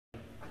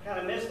kind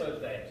of miss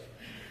those days.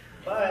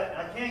 But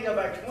I can go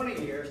back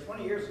 20 years.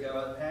 20 years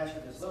ago, I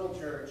pastored this little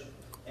church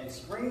in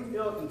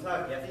Springfield,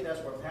 Kentucky. I think that's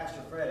where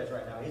Pastor Fred is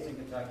right now. He's in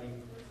Kentucky.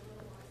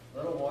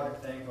 Little water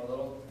thing for a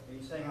little. Are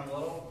you saying I'm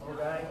little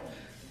guy?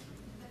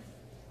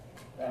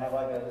 I have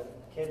like a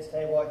kids'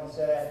 table I can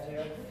sit at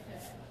too.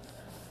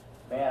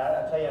 Man,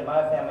 I tell you, in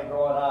my family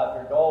growing up,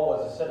 your goal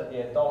was to sit at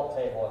the adult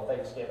table at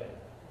Thanksgiving.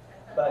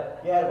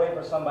 But you had to wait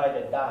for somebody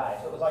to die.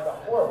 So it was like a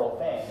horrible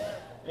thing.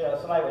 You know,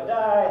 somebody would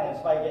die, and then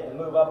somebody getting to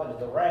move up into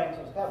the ranks.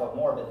 It was kind of a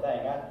morbid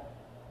thing.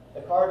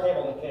 The card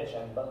table in the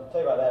kitchen, but I'll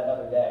tell you about that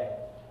another day.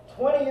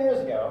 20 years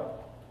ago,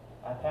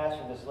 I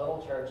pastored this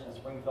little church in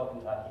Springfield,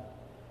 Kentucky.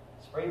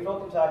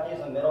 Springfield, Kentucky is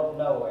in the middle of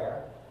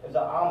nowhere. It was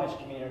an Amish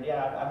community, and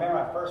I remember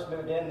when I first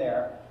moved in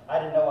there, I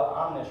didn't know what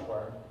Amish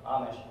were.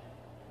 Amish,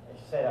 if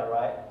you say that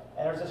right.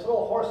 And there's this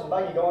little horse and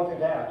buggy going through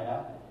town, you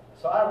know.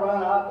 So I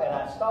run up and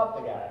I stopped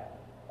the guy.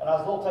 And I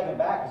was a little taken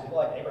back because he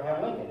looked like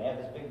Abraham Lincoln. He had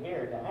this big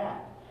beard and a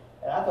hat.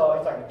 And I thought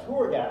he's like a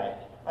tour guide.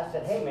 I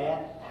said, hey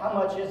man, how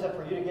much is it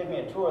for you to give me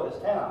a tour of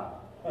this town?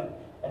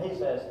 And he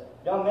says,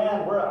 young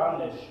man, we're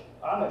Amish.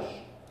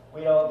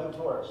 We don't do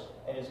tours.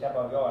 And he just kept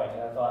on going.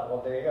 And I thought,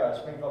 well, there you go,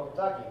 Springfield,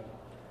 Kentucky.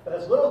 But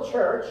this little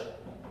church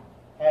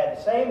had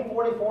the same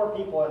 44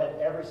 people in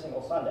it every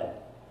single Sunday.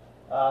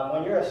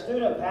 When you're a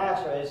student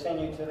pastor, they send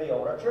you to the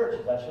older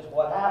churches. That's just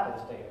what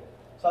happens to you.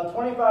 So I'm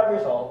 25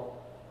 years old.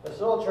 This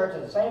little church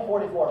is the same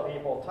 44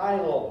 people,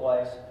 tiny little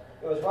place.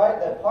 It was right,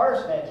 the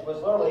parsonage was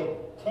literally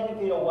 10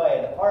 feet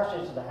away. The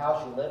parsonage is the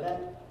house you live in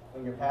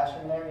when you're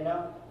pastoring there, you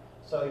know.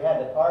 So you had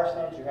the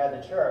parsonage, you had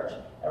the church,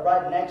 and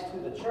right next to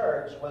the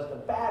church was the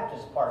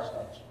Baptist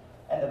parsonage.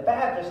 And the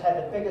Baptists had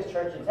the biggest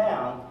church in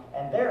town,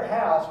 and their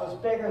house was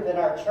bigger than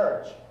our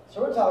church.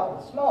 So we're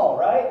talking small,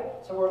 right?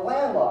 So we're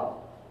landlocked.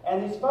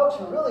 And these folks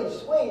are really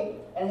sweet,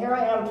 and here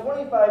I am,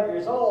 25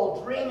 years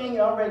old, dreaming,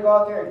 I'm ready to go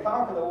out there and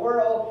conquer the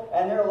world,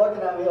 and they're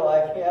looking at me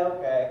like, yeah,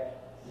 okay,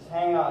 just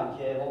hang on,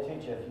 kid, we'll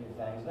teach you a few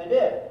things. And they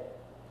did.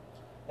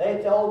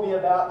 They told me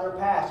about their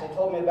past. They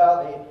told me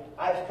about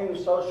the ice cream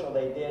social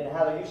they did, and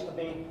how there used to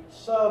be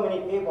so many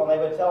people, and they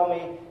would tell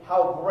me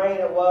how great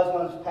it was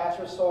when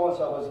Pastor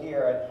so-and-so was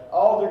here, and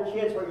all their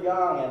kids were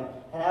young,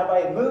 and how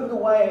they moved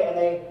away, and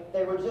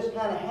they were just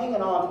kind of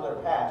hanging on to their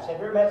past. Have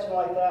you ever met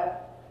someone like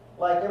that?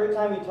 Like every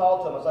time you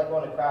talk to them, it's like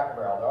going to Cracker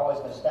Barrel. They're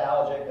always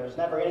nostalgic. There's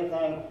never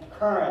anything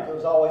current. There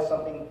was always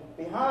something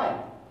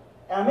behind.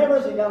 And I remember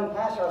as a young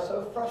pastor, I was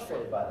so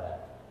frustrated by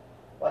that.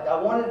 Like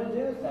I wanted to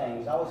do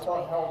things. I always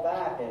felt held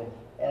back,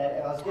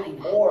 and I was getting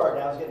bored,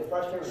 and I was getting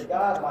frustrated with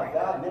God. My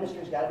God,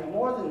 ministry's got to be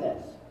more than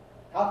this.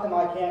 How come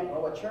I can't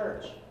grow a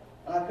church?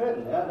 And I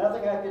couldn't. There was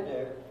nothing I could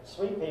do.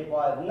 Sweet people,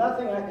 I had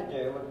nothing I could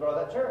do to grow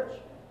that church.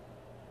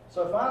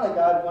 So finally,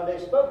 God one day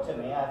spoke to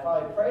me. I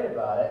finally prayed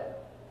about it.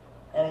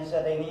 And he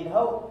said, they need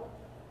hope.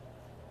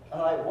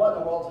 And I'm like, what in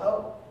the world's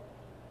hope?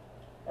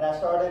 And I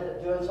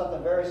started doing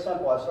something very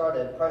simple. I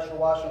started pressure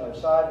washing their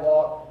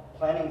sidewalk,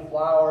 planting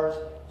flowers,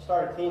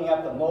 started cleaning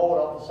up the mold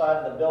off the side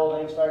of the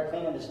building, started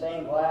cleaning the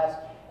stained glass.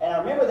 And I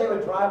remember they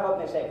would drive up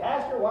and they'd say,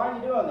 Pastor, why are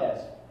you doing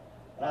this?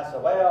 And I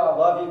said, well, I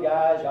love you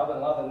guys. Y'all been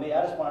loving me.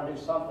 I just want to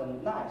do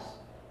something nice.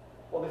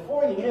 Well,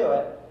 before you knew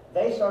it,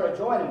 they started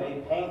joining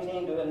me,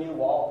 painting, doing new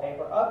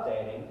wallpaper,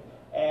 updating.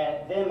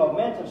 And then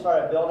momentum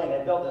started building.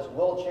 They built this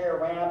wheelchair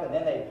ramp, and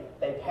then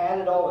they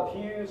padded all the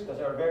pews because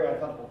they were very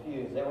uncomfortable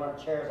pews. They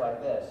weren't chairs like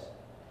this.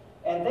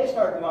 And they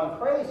started going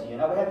crazy. You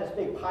know, we had this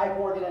big pipe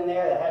organ in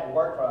there that hadn't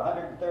worked for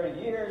 130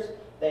 years.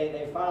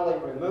 They finally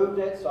removed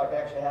it so I could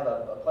actually have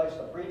a place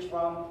to preach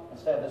from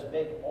instead of this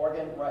big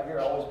organ right here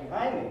always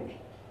behind me.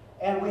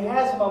 And we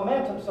had some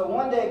momentum. So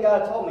one day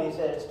God told me, he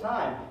said, it's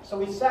time. So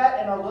we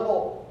sat in our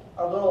little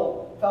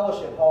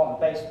fellowship hall in the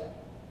basement.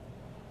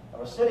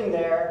 And we're sitting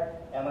there,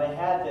 and they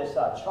had this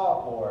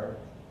chalkboard,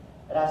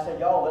 and I said,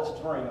 y'all, let's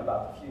dream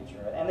about the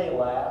future. And they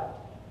laughed,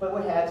 but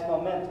we had some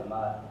momentum.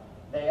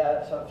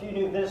 So a few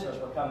new visitors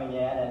were coming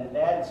in, and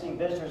they hadn't seen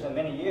visitors in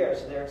many years,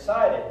 so they're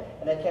excited.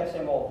 And they kept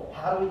saying, well,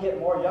 how do we get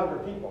more younger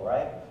people,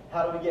 right?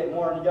 How do we get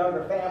more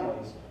younger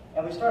families?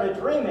 And we started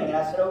dreaming, and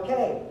I said,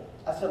 okay.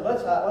 I said,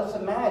 let's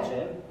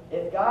imagine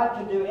if God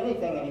could do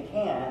anything, and he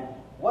can,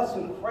 what's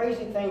some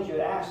crazy things you'd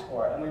ask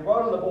for? And we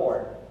wrote on the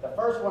board. The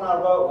first one I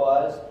wrote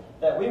was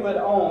that we would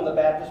own the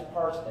Baptist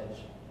parsonage.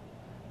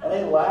 And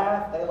they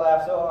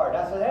laughed so hard. And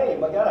I said, hey,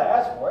 we got to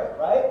ask for it,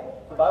 right?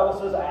 The Bible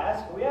says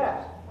ask, we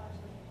ask.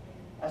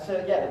 I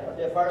said, yeah,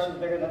 the parsonage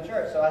is bigger than the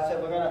church. So I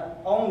said, we're going to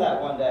own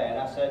that one day. And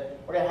I said,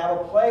 we're going to have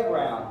a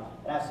playground.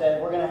 And I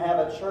said, we're going to have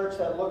a church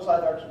that looks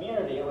like our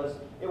community. It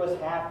was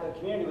half the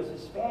community was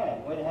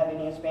Hispanic. We didn't have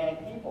any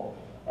Hispanic people.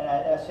 And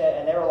I said,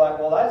 and they were like,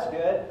 well, that's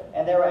good.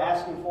 And they were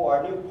asking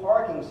for a new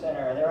parking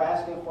center, and they were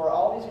asking for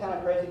all these kind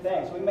of crazy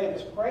things. So we made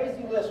this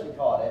crazy list, we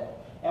called it,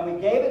 and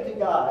we gave it to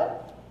God,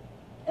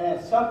 and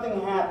then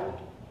something happened.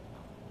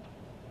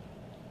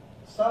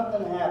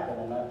 Something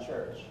happened in that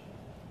church.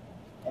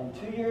 And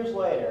 2 years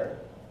later,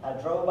 I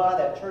drove by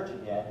that church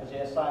again, because they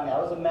assigned me.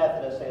 I was a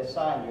Methodist, they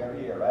assigned you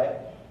every year, right?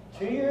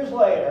 2 years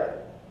later,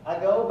 I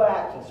go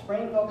back to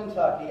Springfield,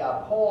 Kentucky,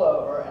 I pull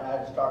over, and I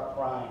just start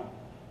crying.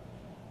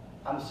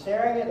 I'm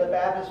staring at the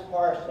Baptist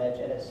parsonage,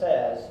 and it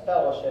says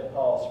Fellowship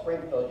Hall,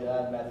 Springfield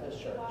United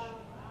Methodist Church.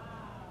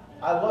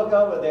 I look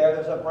over there,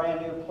 there's a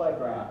brand new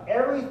playground.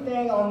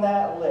 Everything on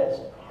that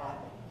list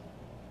happened.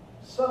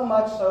 So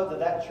much so that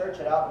that church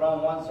had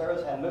outgrown one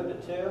service, had moved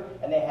to two,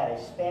 and they had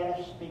a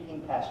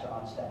Spanish-speaking pastor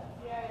on staff.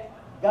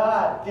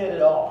 God did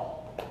it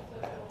all.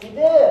 He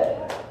did.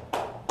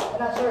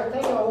 And I started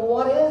thinking, well,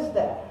 what is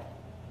that?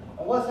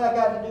 And what's that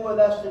got to do with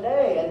us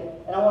today?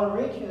 And I want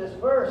to read you this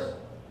verse.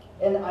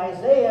 In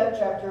Isaiah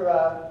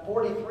chapter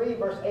 43,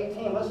 verse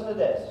 18, listen to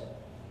this.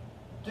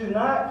 Do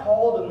not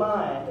call to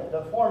mind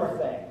the former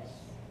things,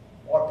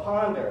 or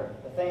ponder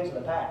the things of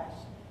the past.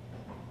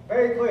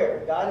 Very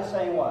clear. God is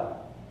saying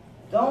what?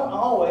 Don't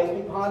always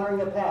be pondering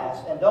the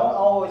past, and don't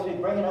always be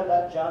bringing up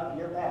that junk in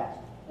your past.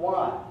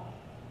 Why?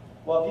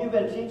 Well, if you've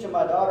been teaching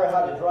my daughter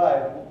how to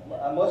drive,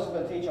 Melissa's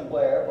been teaching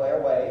Blair.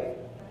 Blair, wave.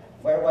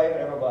 Blair, wave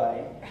at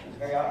everybody. She's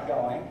very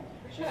outgoing.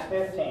 She's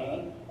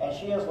 15, and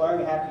she has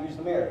learned how to use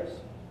the mirrors.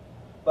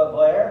 But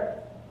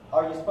Blair,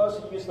 are you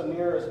supposed to use the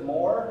mirrors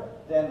more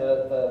than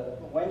the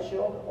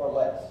windshield, or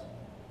less?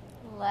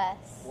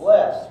 Less.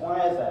 Less.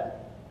 Why is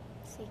that?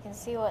 So you can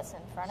see what's in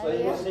front of So you.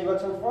 you can see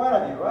what's in front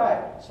of you,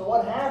 right. So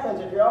what happens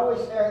if you're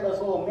always staring at those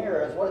little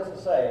mirrors, what does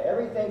it say?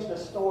 Everything's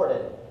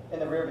distorted in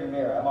the rearview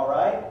mirror. Am I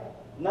right?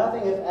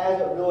 Nothing is as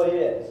it really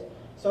is.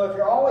 So if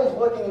you're always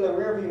looking in the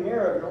rearview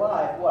mirror of your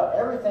life, what?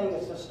 Everything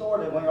is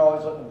distorted when you're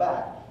always looking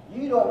back.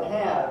 You don't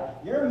have,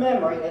 your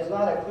memory is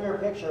not a clear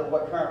picture of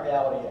what current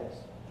reality is.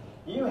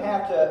 You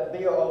have to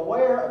be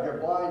aware of your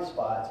blind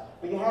spots,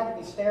 but you have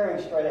to be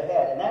staring straight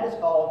ahead, and that is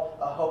called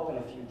a hope in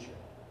the future.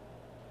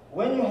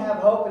 When you have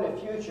hope in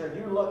the future,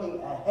 you're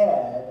looking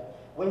ahead.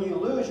 When you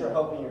lose your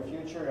hope in your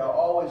future, you're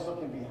always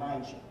looking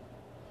behind you.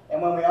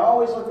 And when we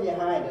always look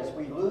behind us,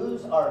 we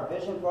lose our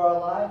vision for our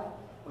life,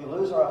 we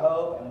lose our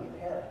hope, and we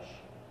perish.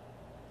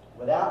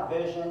 Without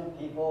vision,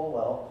 people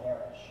will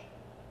perish.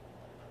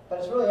 But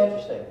it's really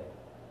interesting.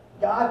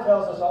 God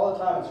tells us all the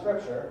time in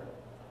Scripture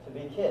to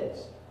be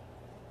kids.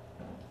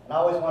 And I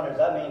always wonder, does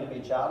that mean to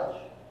be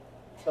childish?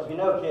 Because we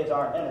know kids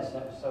aren't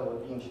innocent,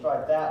 so you can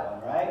strike that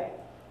one, right?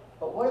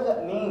 But what does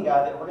that mean,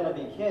 God, that we're going to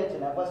be kids,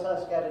 and what's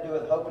that got to do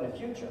with hope in the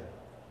future?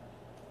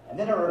 And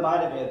then it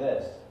reminded me of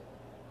this.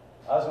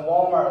 I was in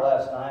Walmart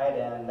last night,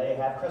 and they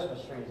have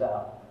Christmas trees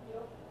out.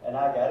 And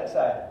I got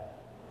excited.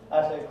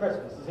 I said,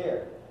 Christmas is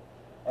here.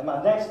 And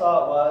my next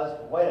thought was,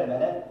 wait a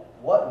minute,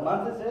 what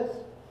month is this?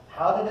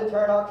 How did it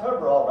turn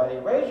October already?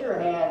 Raise your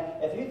hand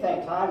if you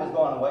think time is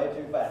going way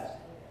too fast.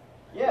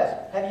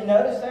 Yes. Have you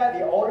noticed that?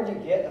 The older you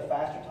get, the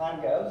faster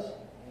time goes.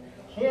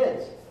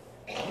 Kids.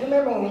 You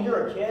remember when you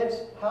were kids,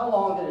 how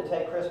long did it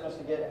take Christmas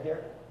to get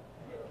here?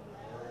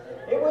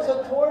 It was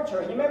a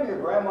torture. You remember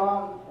your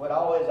grandma would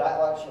always act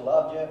like she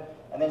loved you,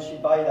 and then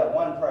she'd buy you that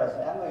one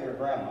present. I know your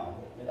grandma.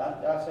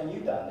 I'm saying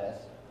you've done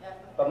this.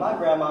 But my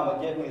grandma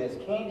would give me this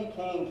candy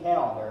cane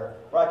calendar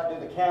where I could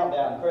do the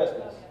countdown to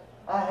Christmas.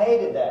 I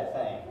hated that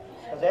thing.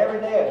 Because every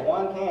day it's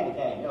one candy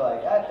cane. You're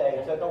like, that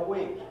day took a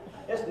week.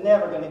 It's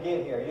never going to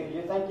get here.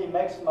 You think you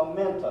make some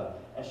momentum.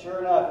 And sure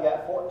enough, you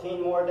got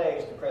 14 more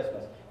days to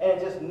Christmas. And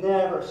it just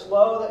never,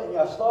 slower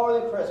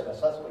than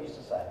Christmas. That's what we used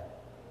to say.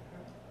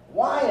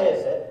 Why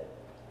is it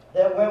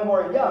that when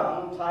we're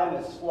young, time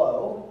is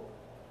slow,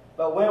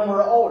 but when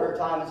we're older,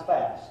 time is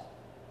fast?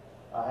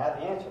 I have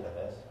the answer to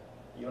this.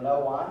 You know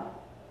why?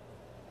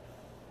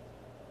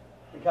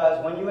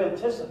 Because when you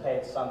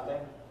anticipate something,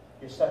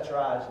 you set your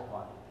eyes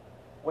upon it.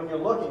 When you're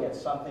looking at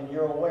something,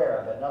 you're aware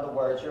of it. In other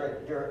words,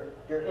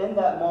 you're in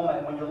that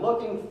moment. When you're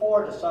looking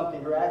forward to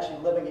something, you're actually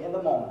living in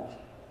the moment.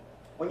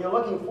 When you're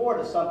looking forward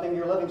to something,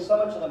 you're living so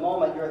much in the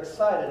moment, you're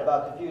excited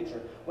about the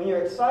future. When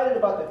you're excited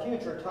about the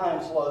future,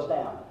 time slows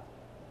down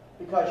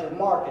because you're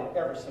marking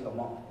every single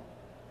moment.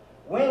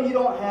 When you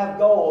don't have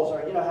goals,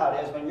 or you know how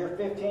it is, when you're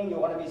 15, you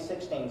want to be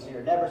 16, so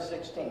you're never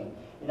 16.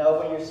 You know,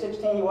 when you're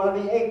 16, you want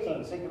to be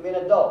 18, so you can be an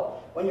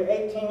adult. When you're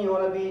 18, you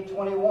want to be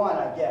 21,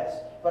 I guess.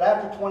 But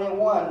after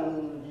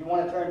 21, you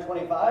want to turn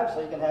 25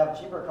 so you can have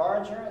cheaper car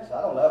insurance?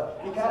 I don't know.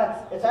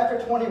 It's after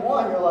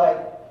 21, you're like,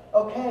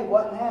 okay,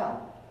 what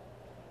now?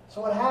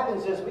 So what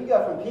happens is we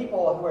go from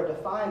people who are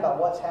defined by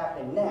what's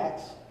happening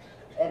next,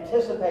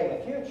 anticipating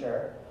the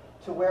future,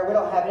 to where we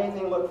don't have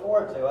anything to look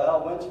forward to.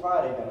 Well, when's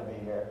Friday going to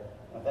be here?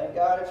 And thank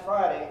God it's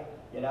Friday.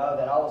 Then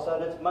all of a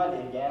sudden it's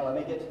Monday again. Let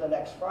me get to the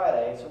next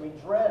Friday. So we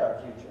dread our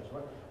futures.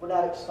 We're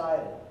not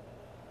excited.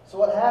 So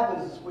what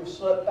happens is we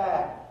slip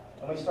back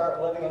and we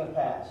start living in the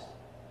past.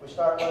 We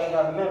start letting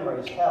our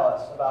memories tell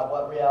us about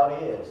what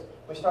reality is.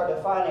 We start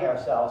defining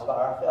ourselves by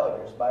our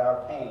failures, by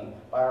our pain,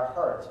 by our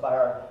hurts, by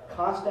our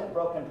constant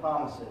broken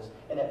promises.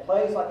 And it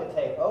plays like a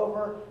tape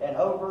over and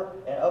over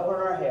and over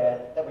in our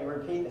head that we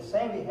repeat the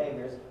same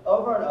behaviors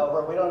over and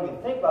over. We don't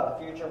even think about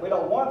the future. We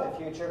don't want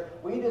the future.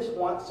 We just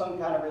want some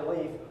kind of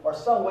relief or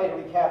some way to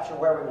recapture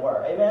where we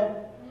were. Amen?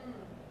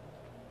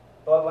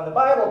 But when the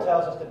Bible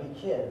tells us to be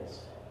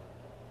kids,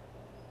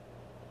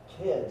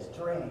 kids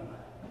dream.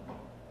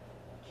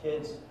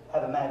 Kids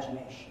have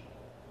imagination.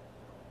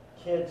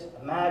 Kids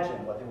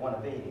imagine what they want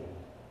to be.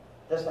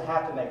 doesn't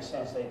have to make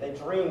sense. They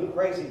dream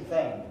crazy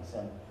things,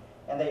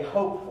 and they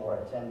hope for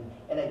it,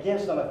 and it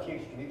gives them a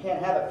future. You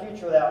can't have a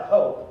future without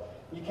hope.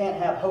 You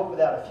can't have hope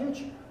without a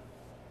future.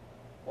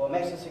 Well, it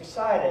makes us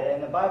excited,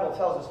 and the Bible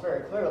tells us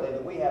very clearly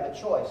that we have a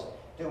choice.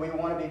 Do we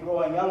want to be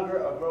growing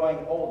younger or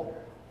growing older?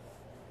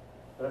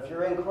 But if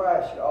you're in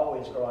Christ, you're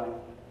always growing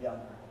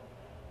younger.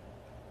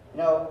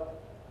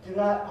 Do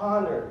not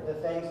ponder the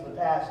things of the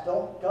past.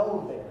 Don't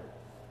go there.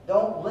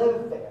 Don't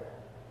live there.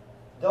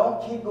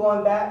 Don't keep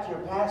going back to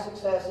your past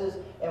successes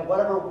and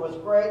whatever was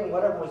great and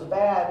whatever was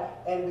bad.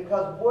 And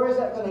because where is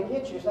that going to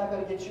get you? It's not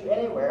going to get you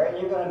anywhere. And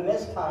you're going to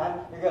miss time.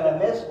 You're going to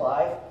miss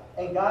life.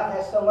 And God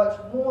has so much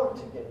more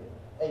to give you.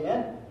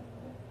 Amen?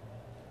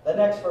 The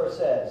next verse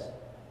says,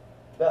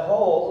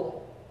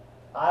 Behold,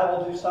 I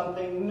will do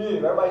something new.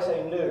 Everybody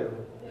say new.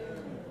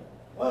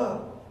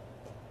 Whoa.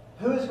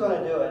 Who's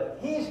going to do it?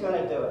 He's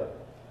going to do it.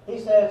 He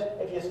says,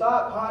 if you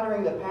stop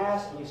pondering the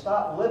past and you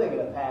stop living in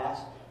the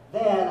past,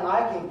 then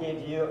I can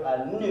give you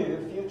a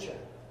new future.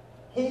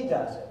 He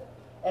does it.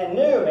 And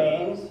new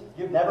means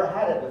you've never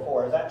had it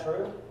before. Is that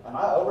true? Am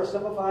I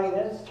oversimplifying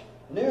this?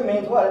 New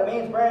means what? It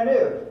means brand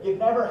new. You've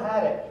never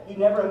had it. You've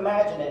never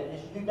imagined it.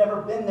 You've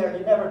never been there.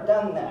 You've never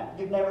done that.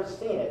 You've never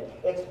seen it.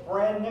 It's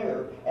brand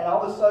new. And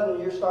all of a sudden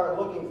you start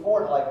looking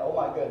forward like, oh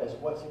my goodness,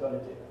 what's he going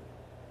to do?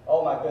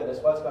 Oh my goodness,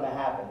 what's going to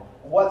happen?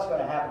 What's going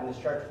to happen in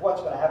this church?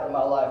 What's going to happen in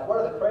my life? What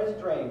are the crazy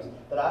dreams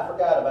that I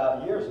forgot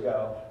about years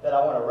ago that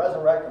I want to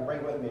resurrect and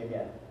bring with me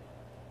again?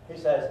 He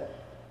says,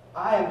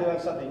 I am doing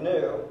something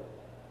new.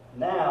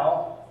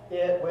 Now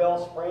it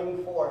will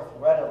spring forth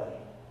readily.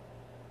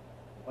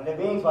 What it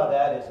means by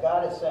that is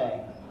God is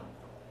saying,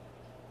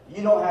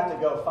 you don't have to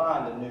go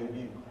find a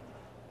new you.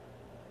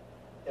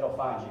 It'll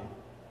find you.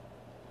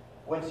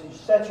 Once you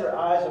set your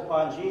eyes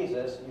upon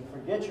Jesus, you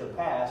forget your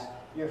past,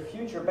 you're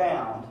future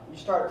bound, you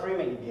start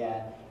dreaming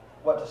again.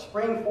 What to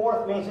spring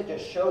forth means it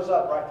just shows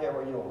up right there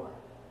where you are.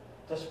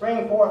 To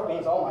spring forth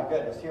means, oh my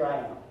goodness, here I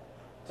am.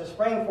 To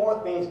spring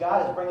forth means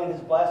God is bringing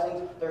His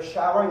blessings. They're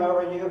showering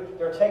over you.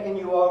 They're taking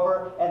you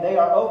over. And they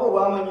are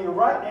overwhelming you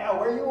right now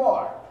where you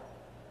are.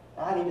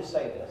 Now I need to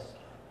say this.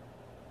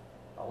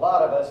 A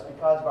lot of us,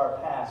 because of our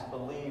past,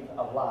 believe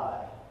a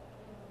lie.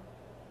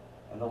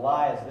 And the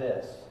lie is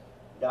this.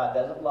 God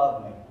doesn't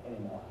love me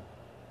anymore.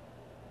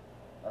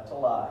 That's a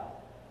lie.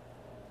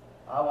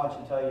 I want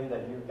to tell you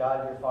that your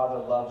God, your Father,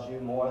 loves you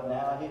more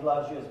now. He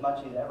loves you as much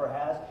as He ever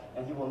has,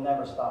 and He will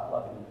never stop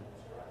loving you.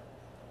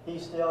 He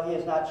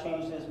has not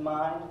changed His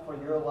mind for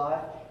your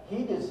life.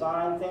 He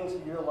designed things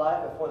for your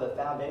life before the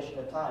foundation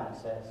of time, it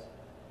says.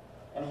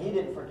 And He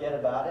didn't forget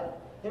about it.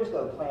 There's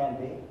no plan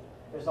B.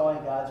 There's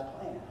only God's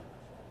plan.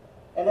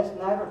 And it's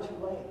never too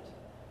late.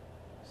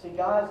 See,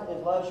 God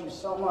loves you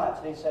so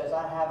much that He says,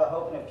 I have a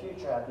hope and a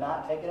future. I've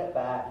not taken it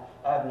back.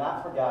 I have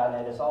not forgotten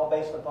it. It's all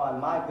based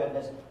upon my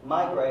goodness,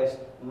 my grace,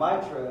 my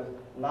truth,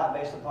 not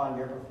based upon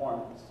your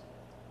performance.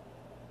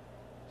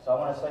 So I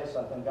want to say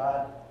something.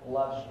 God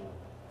loves you.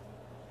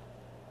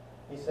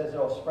 He says it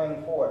will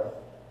spring forth.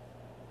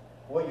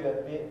 Will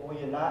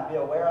you not be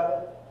aware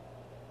of it?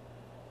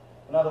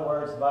 In other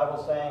words, the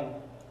Bible's saying,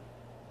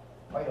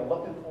 are you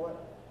looking for it?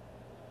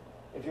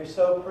 If you're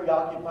so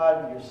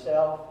preoccupied with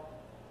yourself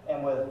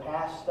and with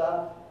past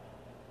stuff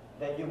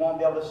that you won't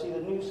be able to see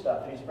the new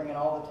stuff that He's bringing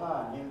all the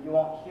time. You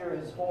won't hear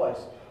His voice.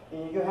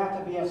 You have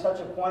to be in such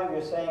a point where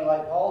you're saying,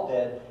 like Paul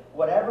did,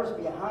 whatever's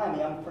behind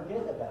me, I'm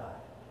forgetting about it.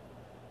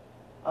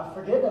 I'm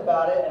forgetting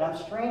about it, and I'm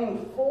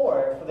straining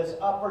forward for this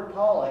upward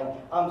calling.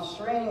 I'm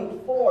straining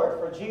forward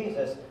for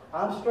Jesus.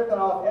 I'm stripping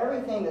off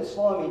everything that's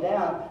slowing me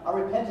down. I'm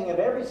repenting of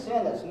every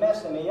sin that's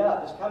messing me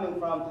up, that's coming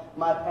from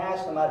my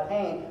past and my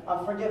pain.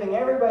 I'm forgiving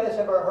everybody that's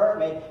ever hurt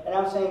me. And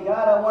I'm saying,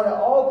 God, I want it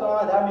all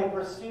gone that I may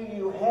pursue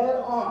you head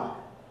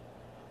on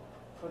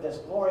for this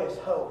glorious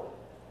hope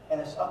and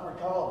this upward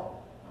calling.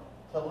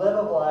 To live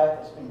a life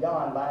that's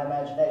beyond my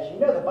imagination. You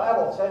know, the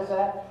Bible says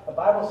that. The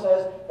Bible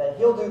says that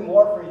He'll do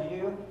more for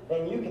you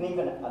than you can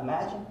even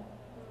imagine.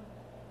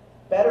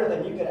 Better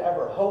than you could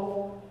ever hope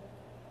for.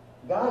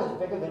 God is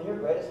bigger than your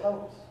greatest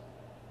hopes.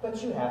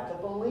 But you have to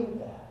believe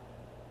that.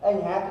 And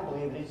you have to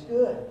believe that He's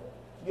good.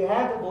 You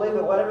have to believe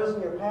that whatever is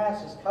in your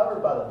past is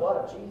covered by the blood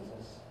of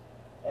Jesus.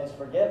 And is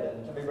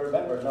forgiven to be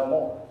remembered no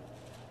more.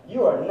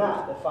 You are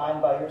not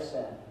defined by your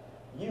sin.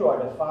 You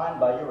are defined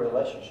by your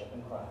relationship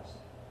in Christ.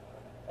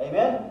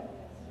 Amen?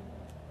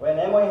 When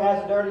Emily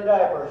has a dirty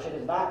diaper, she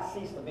does not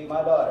cease to be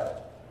my daughter.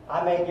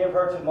 I may give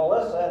her to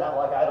Melissa, and I'm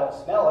like, I don't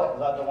smell it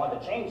because I'm the one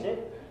to change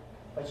it.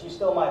 But she's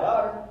still my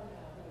daughter.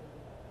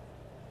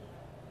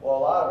 Well, a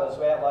lot of us,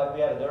 we act like we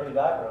have a dirty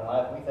diaper in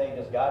life. We think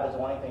just God doesn't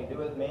want anything to do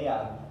with me.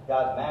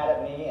 God's mad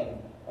at me,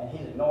 and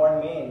He's ignoring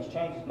me, and He's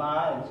changed His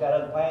mind, and He's got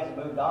other plans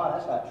and moved on.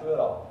 That's not true at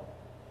all.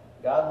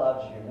 God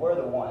loves you. We're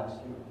the ones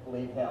who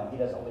leave Him. He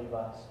doesn't leave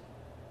us.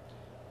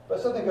 But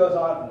something goes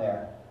on from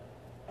there.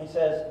 He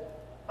says,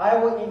 I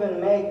will even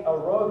make a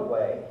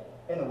roadway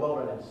in the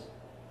wilderness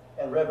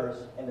and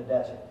rivers in the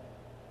desert.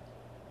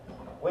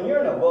 When you're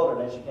in the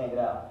wilderness, you can't get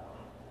out.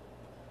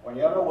 When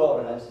you're in the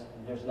wilderness,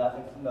 there's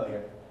nothing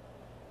familiar.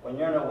 When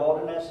you're in a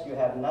wilderness, you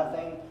have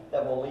nothing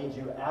that will lead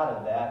you out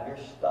of that. You're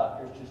stuck.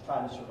 You're just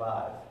trying to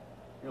survive.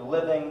 You're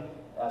living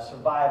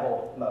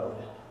survival mode.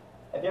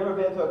 Have you ever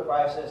been through a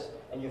crisis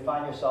and you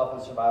find yourself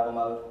in survival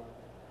mode?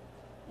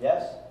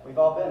 Yes? We've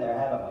all been there,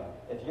 haven't we?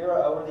 If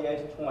you're over the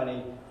age of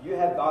 20, you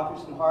have gone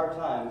through some hard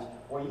times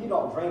where you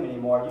don't dream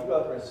anymore. You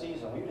go through a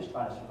season where you're just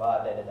trying to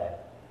survive day to day.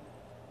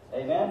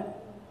 Amen?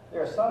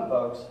 There are some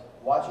folks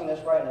watching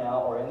this right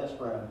now or in this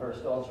room who are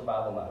still in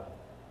survival mode.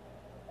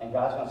 And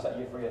God's going to set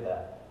you free of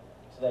that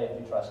today if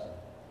you trust Him.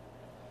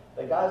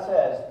 But God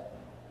says,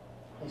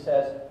 He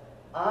says,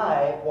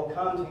 I will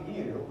come to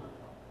you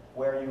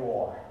where you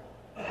are.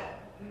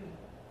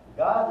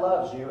 God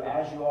loves you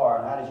as you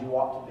are, not as you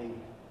ought to be.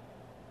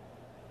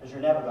 Because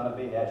you're never going to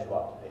be as you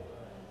ought to be.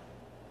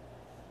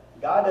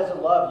 God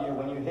doesn't love you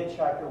when you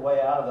hitchhike your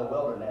way out of the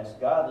wilderness.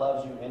 God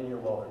loves you in your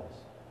wilderness.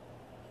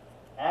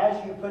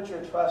 As you put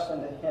your trust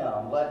into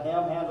Him, let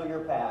Him handle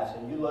your past,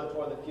 and you look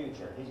toward the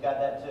future. He's got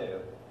that too.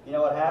 You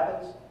know what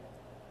happens?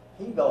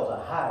 He builds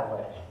a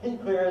highway. He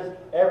clears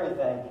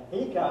everything.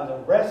 He comes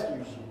and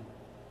rescues you.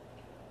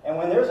 And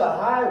when there's a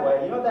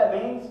highway, you know what that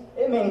means?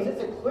 It means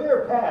it's a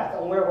clear path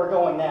on where we're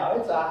going now.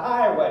 It's a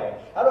highway.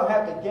 I don't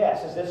have to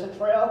guess. Is this a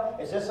trail?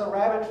 Is this a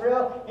rabbit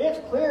trail? It's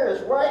clear.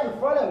 It's right in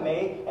front of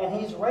me. And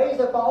He's raised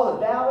up all the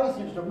valleys.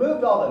 He's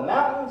removed all the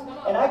mountains.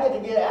 And I get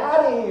to get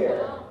out of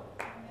here.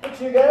 But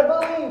you got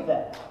to believe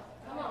that.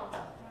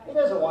 He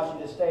doesn't want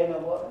you to stay in the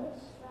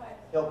wilderness.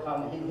 He'll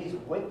come. He's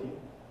with you.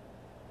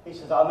 He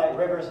says, I'll make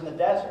rivers in the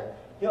desert.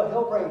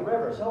 He'll bring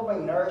rivers. He'll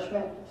bring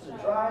nourishment to the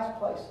driest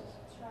places.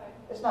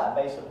 It's not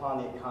based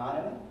upon the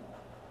economy.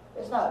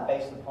 It's not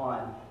based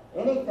upon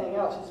anything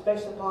else. It's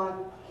based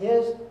upon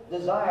His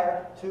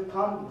desire to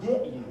come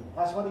get you.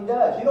 That's what He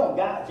does. You don't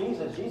got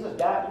Jesus. Jesus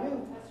got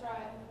you. That's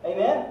right.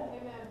 Amen?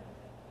 Amen.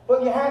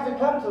 But you have to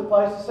come to a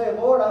place to say,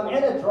 Lord, I'm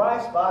in a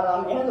dry spot.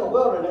 I'm in the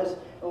wilderness.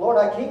 Lord,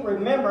 I keep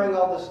remembering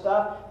all this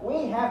stuff.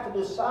 We have to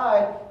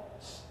decide,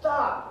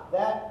 stop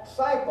that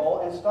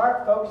cycle and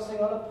start focusing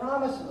on the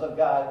promises of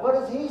God. What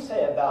does He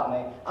say about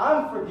me?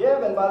 I'm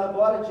forgiven by the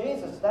blood of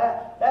Jesus.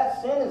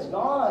 That sin is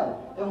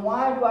gone. Then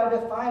why do I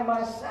define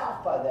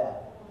myself by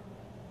that?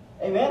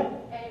 Amen?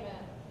 Amen.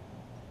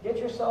 Get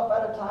yourself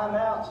out of time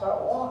out and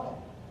start walking.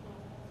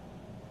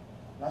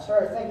 And I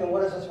started thinking,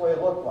 what does this way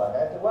look like?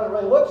 What it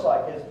really looks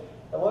like is,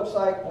 it looks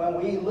like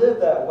when we live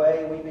that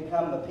way, we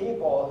become the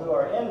people who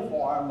are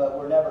informed, but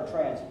we're never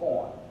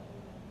transformed.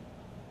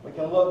 We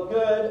can look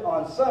good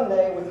on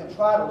Sunday. We can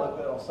try to look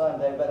good on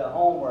Sunday, but at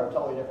home we're a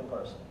totally different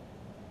person.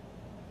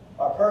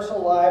 Our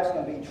personal lives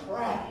can be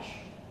trash.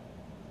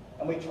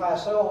 And we try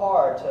so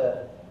hard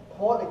to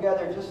pull it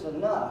together just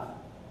enough.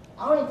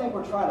 I don't even think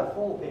we're trying to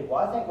fool people.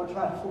 I think we're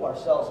trying to fool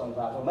ourselves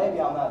sometimes. Well,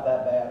 maybe I'm not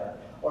that bad.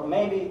 Or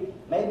maybe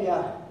maybe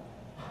God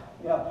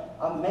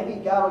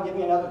will give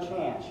me another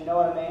chance. You know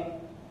what I mean?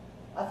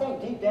 I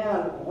think deep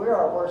down, we're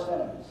our worst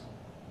enemies.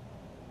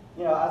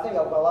 You know, I think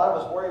a lot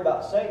of us worry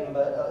about Satan,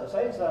 but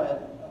Satan's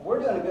we're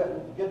doing a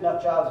good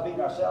enough job of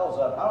beating ourselves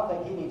up. I don't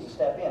think he needs to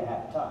step in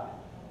half the time.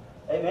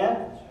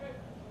 Amen?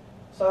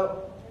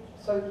 So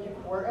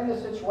we're in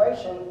a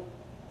situation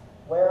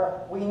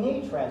where we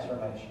need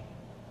transformation.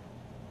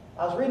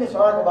 I was reading this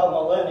article about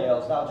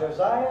millennials. Now,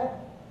 Josiah,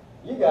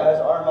 you guys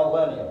are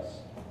millennials.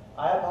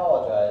 I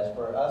apologize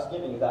for us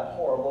giving you that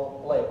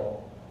horrible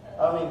label.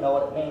 I don't even know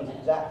what it means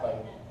exactly.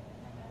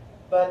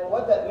 But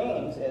what that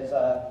means is,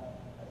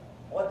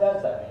 what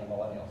does that mean,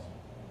 millennials?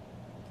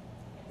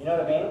 You know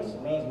what it means?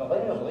 It means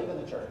millennials are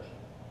leaving the church.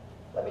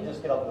 Let me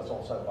just get up this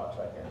old soapbox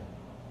right here.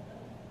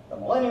 The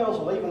millennials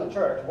are leaving the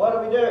church. What do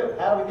we do?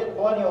 How do we get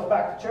millennials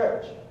back to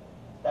church?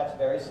 That's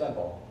very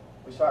simple.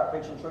 We start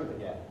preaching truth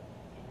again.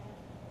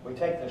 We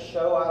take the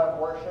show out of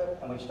worship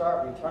and we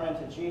start returning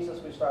to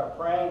Jesus. We start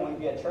praying. We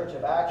be a church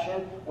of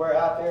action. We're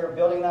out there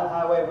building that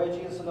highway with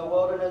Jesus in the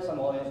wilderness, and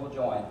millennials will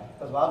join.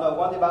 Because I know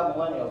one thing about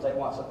millennials, they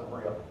want something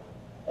real.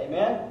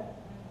 Amen?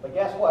 But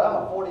guess what?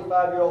 I'm a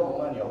 45-year-old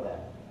millennial then.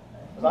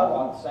 Because I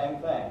want the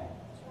same thing.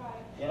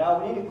 You know,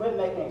 we need to quit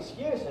making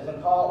excuses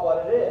and call it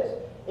what it is.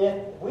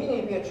 If we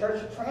need to be a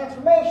church of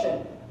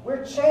transformation,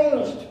 we're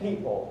changed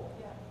people.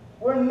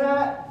 We're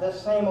not the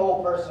same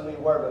old person we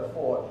were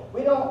before.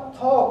 We don't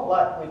talk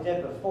like we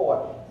did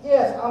before.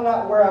 Yes, I'm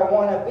not where I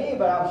want to be,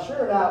 but I'm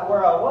sure not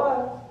where I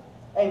was.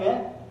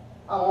 Amen?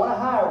 I'm on a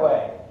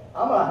highway.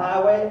 I'm on a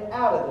highway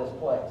out of this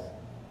place.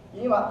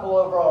 You might pull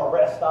over on a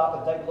rest stop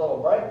and take a little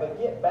break, but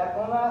get back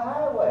on that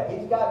highway.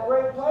 He's got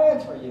great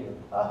plans for you.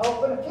 I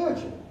hope in the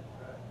future.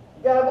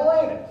 You got to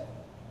believe it.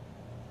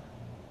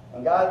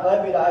 And God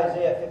led me to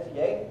Isaiah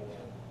 58. It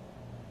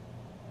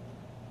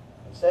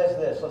says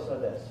this. Listen to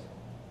this.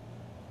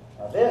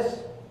 Now this,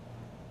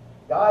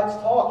 God's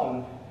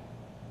talking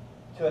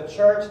to a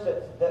church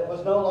that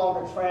was no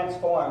longer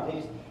transformed.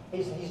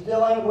 He's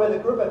dealing with a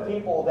group of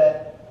people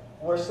that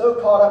were so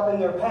caught up in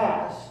their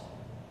past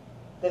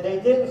that they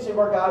didn't see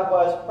where God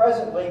was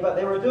presently, but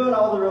they were doing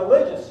all the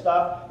religious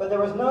stuff, but there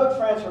was no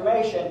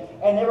transformation,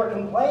 and they were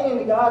complaining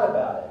to God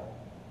about it.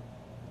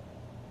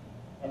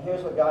 And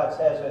here's what God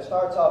says. It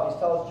starts off, He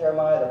tells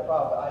Jeremiah the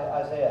prophet,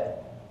 Isaiah,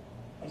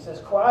 He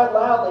says, cry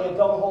loudly and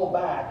don't hold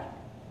back.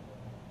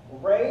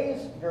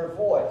 Raise your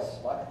voice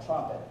like a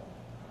trumpet.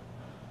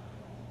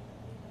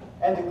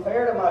 And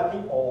declare to my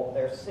people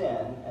their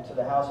sin, and to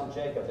the house of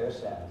Jacob their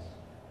sins.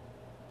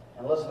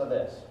 And listen to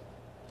this.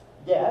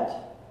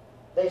 Yet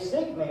they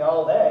seek me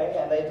all day,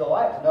 and they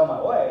delight to know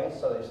my ways,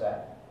 so they say.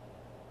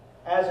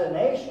 As a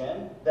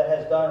nation that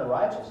has done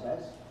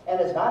righteousness, and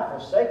has not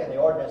forsaken the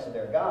ordinance of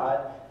their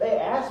God, they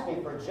ask me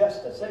for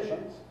just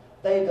decisions.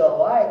 They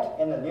delight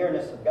in the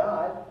nearness of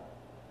God.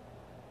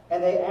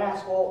 And they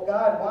ask, well,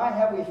 God, why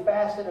have we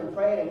fasted and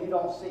prayed and you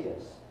don't see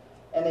us?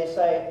 And they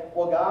say,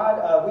 well,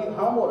 God, we've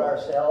humbled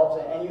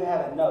ourselves and you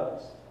haven't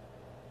noticed.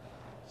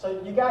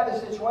 So you got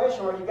this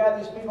situation where you got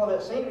these people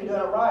that seem to be doing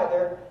it right.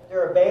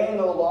 They're obeying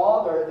the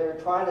law. They're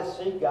trying to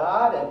seek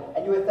God.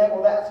 And you would think,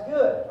 well, that's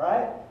good,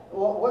 right?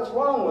 Well, what's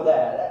wrong with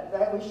that?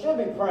 That we should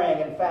be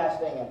praying and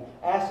fasting and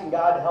asking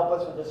God to help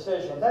us with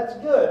decisions. That's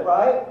good,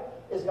 right?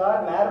 Is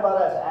God mad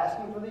about us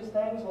asking for these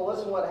things? Well,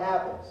 listen what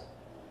happens.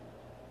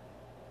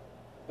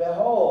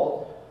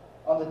 Behold,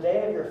 on the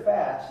day of your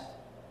fast,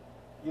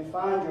 you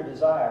find your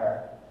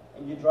desire,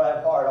 and you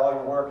drive hard all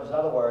your workers. In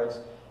other words,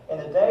 in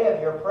the day of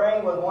you're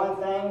praying with one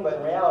thing, but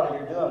in reality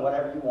you're doing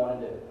whatever you want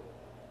to do.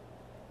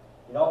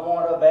 You don't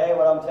want to obey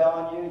what I'm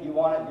telling you. You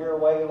want it your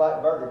way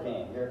like Burger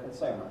King. You're a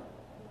consumer.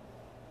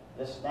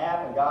 Just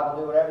snap and God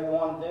will do whatever you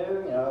want to do,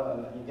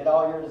 and you get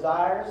all your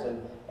desires,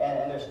 and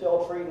they're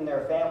still treating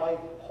their family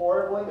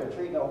horribly. They're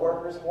treating their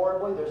workers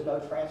horribly. There's no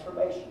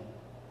transformation.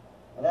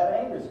 And that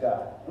angers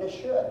God, and it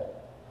should.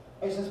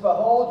 He says,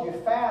 behold, you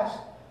fast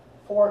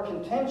for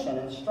contention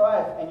and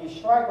strife, and you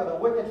strike with a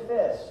wicked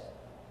fist.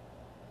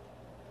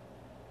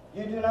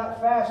 You do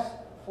not fast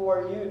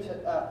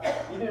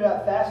you do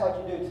not fast like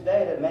you do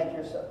today to make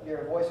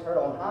your voice heard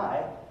on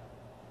high.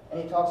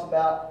 And he talks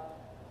about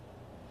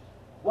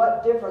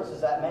what difference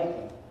is that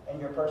making in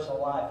your personal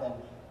life.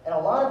 And a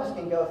lot of us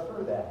can go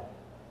through that.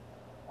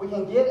 We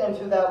can get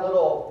into that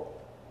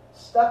little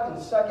stuck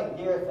in second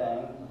gear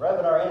thing,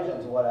 revving our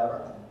engines or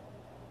whatever,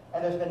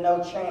 and there's been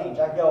no change.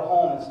 I go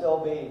home and still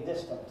be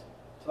distant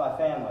to my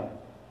family.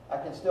 I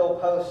can still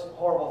post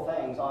horrible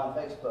things on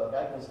Facebook.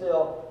 I can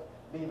still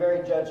be very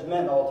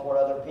judgmental toward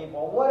other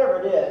people.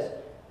 Whatever it is,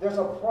 there's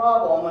a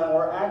problem when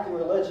we're acting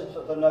religious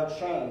with no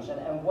change.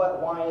 And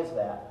why is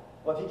that?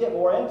 Well, if you get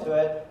more into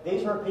it,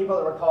 these were people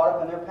that were caught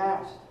up in their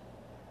past.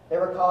 They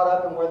were caught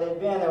up in where they'd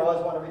been. They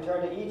always wanted to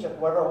return to Egypt,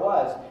 whatever it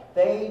was.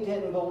 They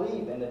didn't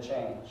believe in the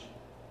change.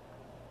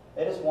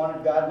 They just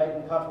wanted God to make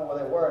them comfortable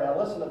where they were. Now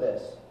listen to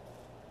this.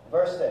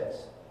 Verse 6.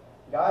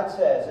 God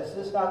says,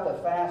 this is not the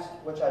fast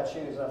which I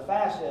choose. And a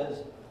fast is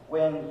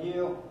when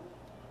you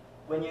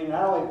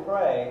not only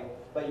pray,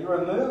 but you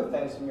remove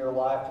things from your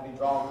life to be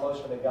drawn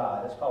closer to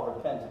God. It's called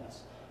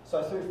repentance.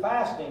 So through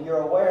fasting,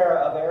 you're aware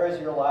of areas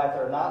of your life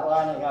that are not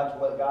lining up to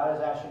what God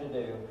has asked you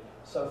to do.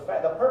 So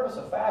the purpose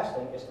of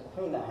fasting is to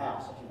clean the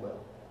house, if you will.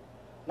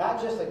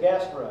 Not just the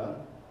guest room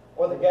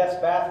or the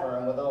guest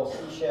bathroom with a little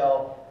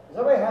seashell. Does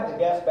everybody have the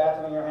guest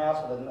bathroom in your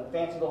house with the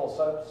fancy little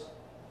soaps?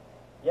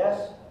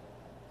 Yes?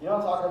 You know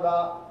what I'm talking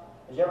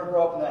about? Did you ever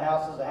grow up in the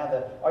houses that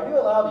have are you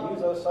allowed to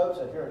use those soaps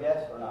if you're a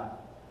guest or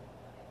not?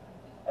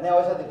 And they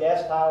always have the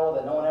guest towel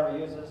that no one ever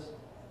uses.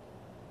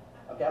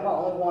 Okay, I'm the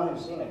only one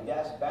who's seen a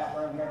guest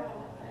bathroom here.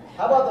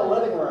 How about the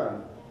living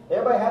room? Did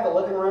everybody have the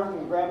living room from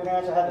your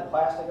grandparents that had the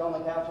plastic on the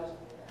couches?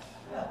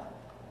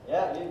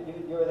 Yeah,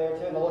 you were there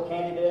too. And the little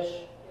candy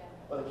dish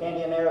with the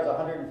candy in there is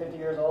 150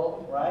 years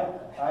old, right?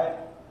 All right.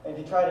 If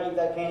you try to eat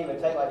that candy, it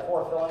would take like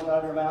 4 fillings out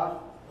of your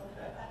mouth.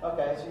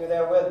 Okay, so you're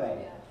there with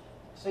me.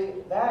 See,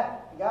 that's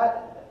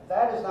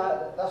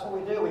what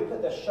we do. We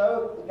put the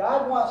show.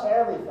 God wants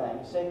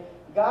everything. See,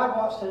 God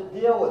wants to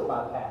deal with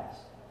my past.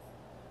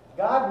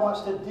 God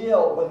wants to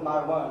deal with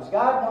my wounds.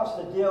 God wants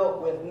to deal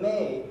with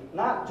me,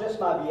 not just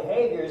my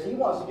behaviors. He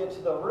wants to get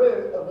to the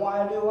root of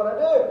why I do what I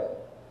do.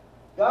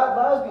 God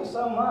loves me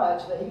so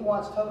much that He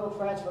wants total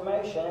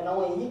transformation, and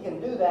only He can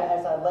do that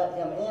as I let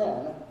Him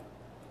in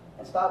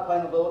and stop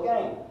playing the little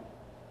game.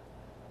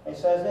 He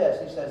says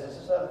this. He says, this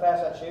is the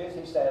fast I choose.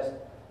 He says,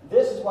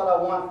 this is what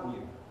I want from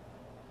you.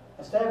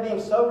 Instead of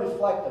being so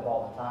reflective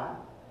all the time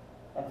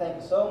and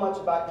thinking so much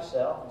about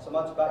yourself and so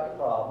much about your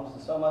problems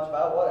and so much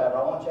about whatever,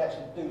 I want you to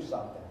actually do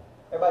something.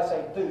 Everybody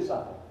say, do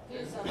something.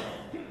 Do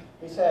something.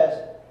 He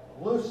says,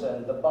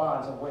 loosen the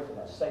bonds of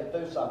wickedness. Say,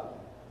 do something.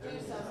 Do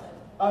something.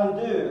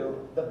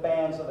 Undo the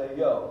bands of the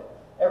yoke.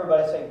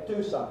 Everybody say,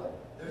 do something.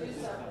 Do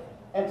something.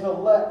 And to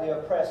let the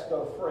oppressed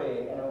go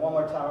free. And then one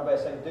more time,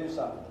 everybody say, do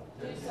something.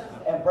 Do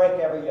something. And break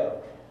every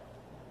yoke.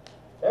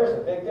 There's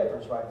a big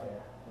difference right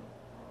there.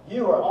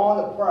 You are on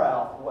the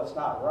prowl for what's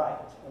not right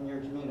in your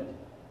community.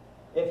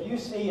 If you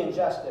see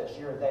injustice,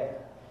 you're there.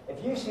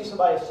 If you see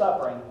somebody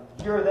suffering,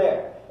 you're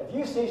there. If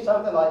you see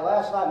something like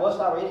last night, Melissa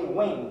and I were eating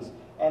wings,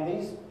 and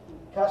these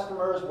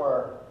customers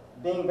were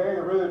being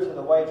very rude to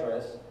the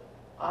waitress,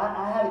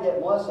 I had to get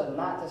Melissa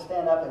not to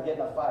stand up and get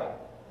in a fight.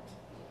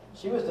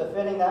 She was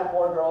defending that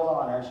poor girl's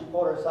honor, and she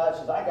pulled her aside.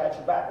 She says, I got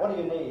your back. What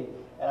do you need?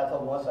 And I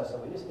told Melissa, I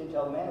said, we just need to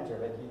tell the manager,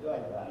 but you're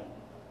doing it, honey.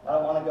 I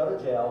don't want to go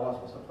to jail. I'm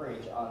supposed to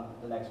preach on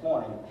the next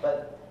morning.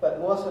 But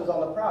Melissa was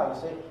on the prowl,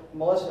 you see.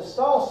 Melissa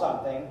saw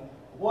something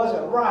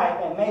wasn't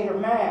right and made her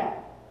mad.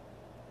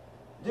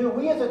 Do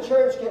we as a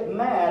church get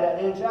mad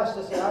at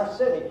injustice in our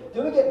city?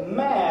 Do we get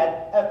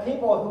mad at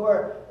people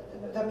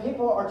the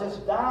people are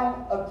just dying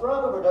of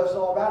drug overdoses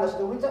all around us?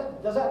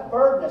 Does that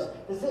burden us?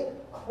 Does it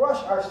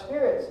crush our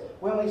spirits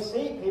when we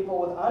see people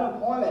with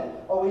unemployment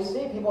or we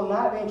see people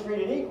not being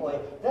treated equally?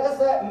 Does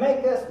that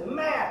make us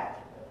mad?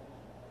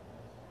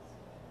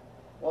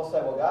 We'll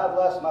say, well, God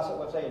bless them.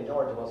 We'll say in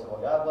Georgia, we'll say,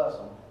 well, God bless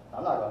them.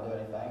 I'm not going to do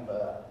anything,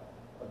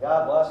 but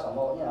God bless them.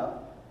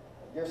 Well,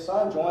 your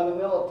son joined the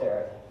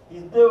military.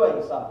 He's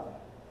doing something.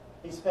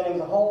 He's spending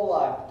his whole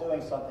life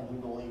doing something he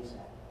believes in.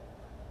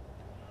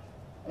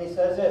 And he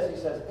says this,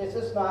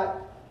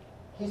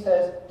 he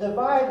says,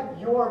 divide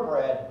your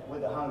bread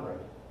with the hungry.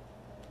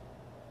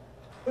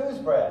 Whose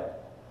bread?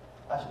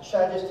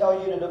 Should I just tell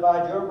you to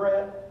divide your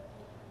bread?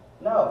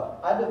 No,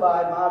 I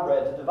divide my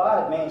bread. To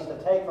divide means to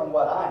take from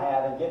what I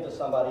have and give to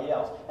somebody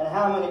else. And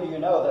how many of you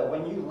know that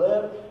when you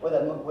live with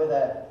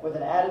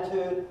an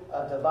attitude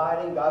of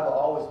dividing, God will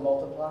always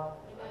multiply?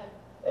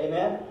 Amen?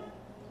 Amen?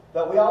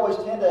 But we always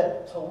tend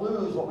to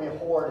lose what we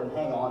hoard and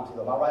hang on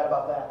to. Am I right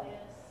about that? Yes.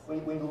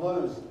 We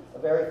lose the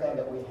very thing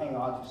that we hang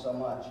on to so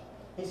much.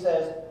 He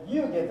says,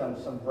 you give them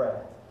some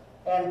bread.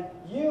 And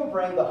you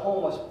bring the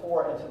homeless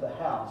poor into the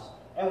house.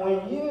 And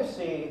when you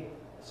see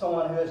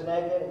someone who is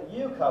naked,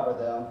 you cover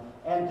them.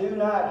 And do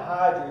not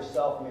hide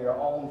yourself from your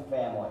own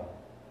family.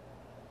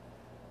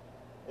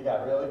 It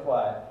got really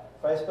quiet.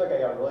 Facebook, I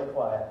got really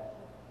quiet.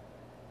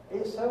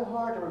 It's so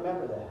hard to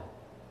remember that.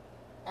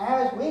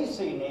 As we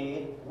see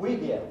need, we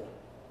give.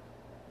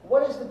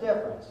 What is the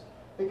difference?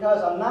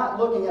 Because I'm not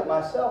looking at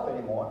myself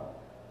anymore.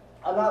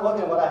 I'm not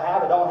looking at what I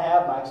have or don't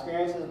have, my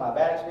experiences, my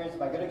bad experiences,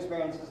 my good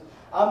experiences.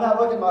 I'm not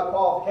looking at my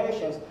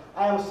qualifications.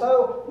 I am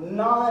so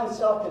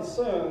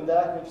non-self-consumed that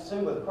I can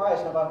consume with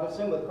Christ. And if I'm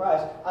consumed with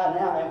Christ, I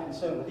now am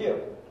consumed with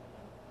you.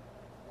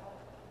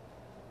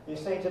 You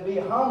see, to be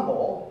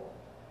humble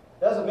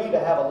doesn't mean to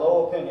have a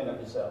low opinion of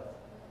yourself.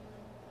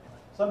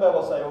 Somebody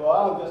will say, well,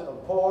 I'm just a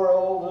poor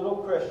old little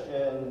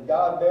Christian.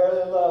 God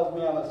barely loves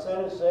me. I'm a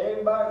sinner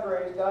saved by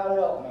grace. God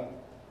help me.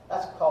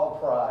 That's called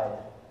pride.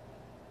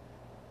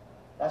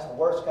 That's the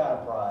worst kind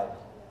of pride.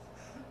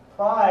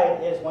 Pride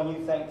is when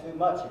you think too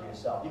much of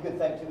yourself. You can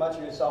think too much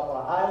of yourself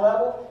on a high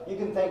level. You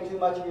can think too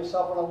much of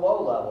yourself on a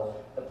low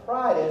level. The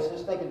pride is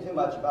just thinking too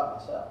much about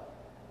myself.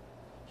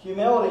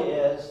 Humility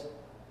is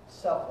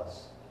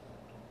selfless.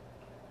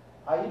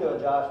 How you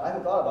doing, Josh? I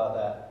haven't thought about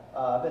that.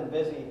 I've been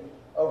busy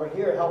over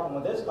here helping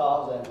with this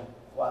cause, and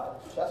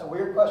well, that's a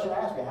weird question to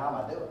ask me. How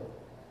am I doing?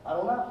 I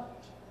don't know.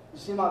 You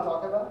see what I'm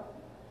talking about?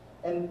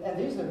 And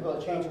these are the people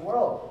that change the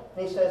world.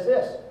 And he says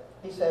this.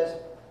 He says,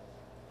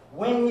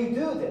 when you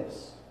do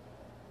this,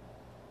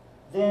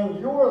 then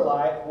your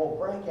light will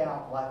break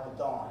out like the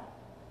dawn.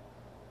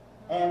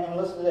 And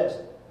listen to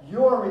this.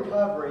 Your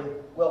recovery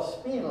will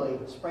speedily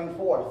spring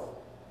forth.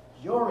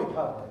 Your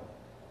recovery.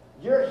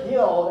 You're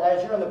healed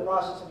as you're in the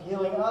process of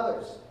healing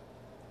others.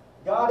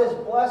 God is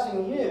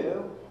blessing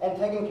you and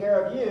taking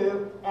care of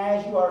you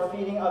as you are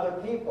feeding other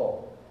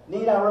people.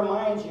 Need I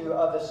remind you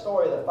of the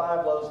story of the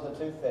 5 loaves and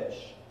the 2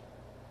 fish?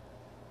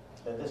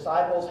 The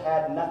disciples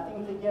had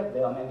nothing to give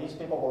them, and these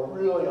people were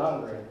really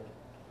hungry.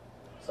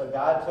 So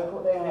God took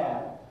what they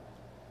had,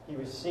 He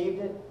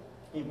received it,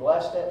 He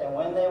blessed it, and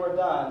when they were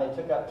done, they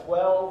took up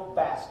 12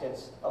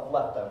 baskets of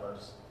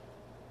leftovers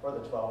for the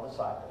 12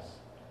 disciples.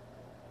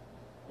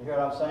 You hear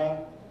what I'm saying?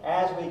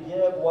 As we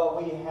give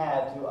what we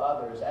have to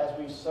others, as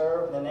we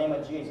serve in the name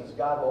of Jesus,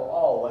 God will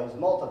always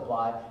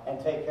multiply and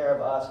take care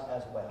of us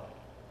as well.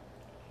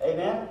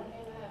 Amen?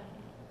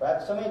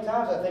 But so many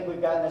times I think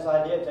we've gotten this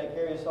idea of take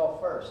care of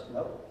yourself first.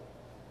 Nope.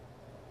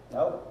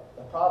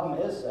 The problem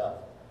is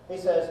self. He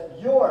says,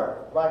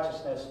 your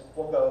righteousness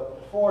will go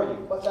before you.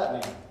 What's that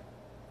mean?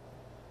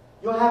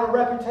 You'll have a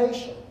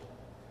reputation.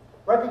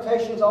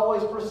 Reputations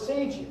always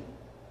precede you.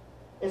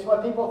 It's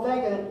what people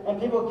think, and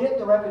people get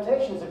the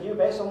reputations of you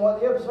based on what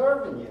they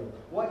observe in you,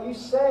 what you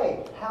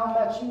say, how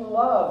much you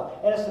love.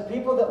 And it's the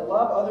people that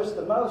love others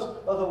the most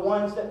are the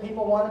ones that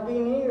people want to be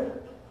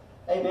near.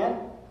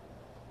 Amen?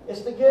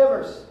 It's the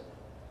givers.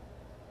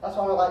 That's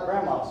why I like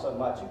Grandma so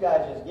much. You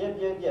guys just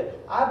give.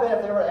 I bet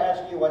if they were to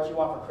ask you what you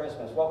want for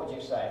Christmas, what would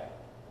you say?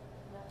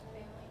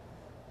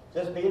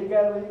 Just be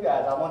together with you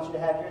guys. I want you to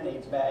have your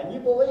needs met. And you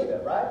believe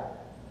it, right?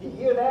 You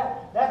hear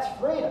that? That's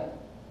freedom.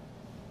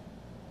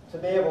 To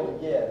be able to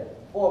give.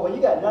 Boy, when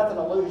you got nothing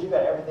to lose, you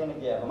got everything to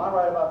give. Am I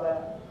right about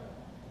that?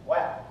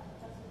 Wow.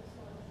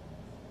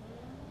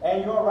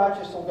 And your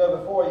righteousness will go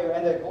before you,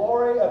 and the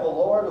glory of the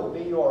Lord will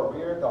be your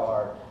rear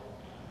guard.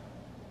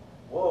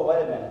 Whoa,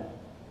 wait a minute.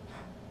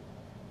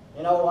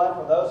 You know what?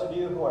 For those of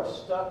you who are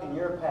stuck in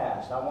your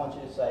past, I want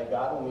you to say,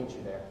 God will meet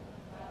you there.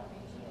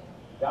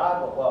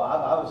 God will, well,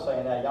 I was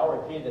saying that. Y'all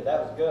repeated it.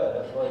 That was good.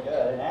 That's really good.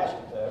 I didn't ask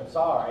you to. I'm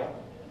sorry.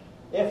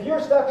 If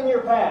you're stuck in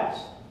your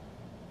past,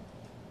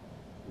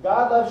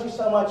 God loves you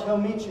so much, He'll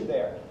meet you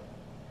there.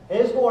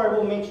 His glory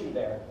will meet you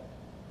there.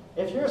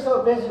 If you're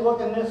so busy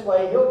looking this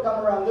way, he'll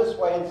come around this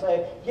way and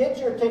say, get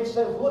your attention,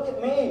 says, look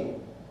at me.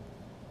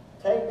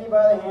 Take me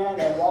by the hand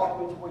and walk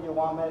me to where you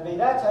want me to be.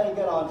 That's how you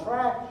get on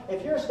track.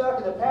 If you're stuck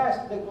in the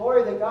past, the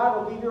glory of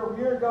God will be your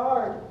rear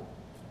guard.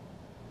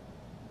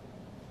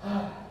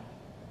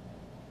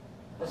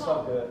 It's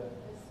so good.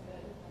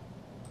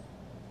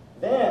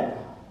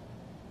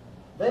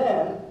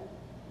 Then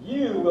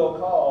you will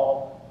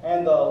call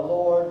and the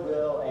Lord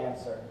will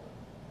answer.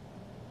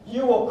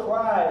 You will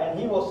cry and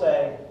he will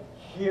say,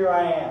 here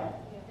I am.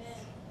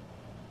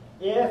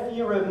 If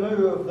you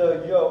remove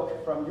the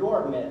yoke from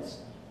your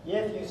midst,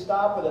 if you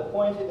stop with the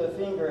pointing of the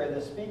finger and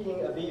the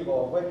speaking of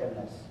evil,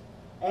 wickedness,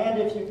 and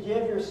if you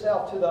give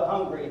yourself to the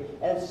hungry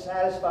and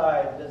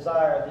satisfy the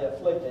desire of the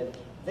afflicted,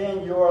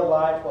 then your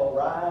light will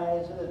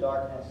rise in the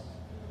darkness,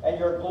 and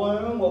your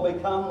gloom will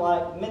become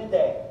like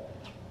midday.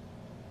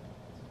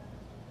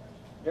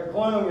 Your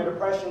gloom, your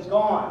depression's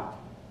gone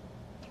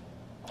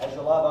as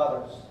you love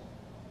others.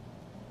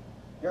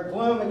 Your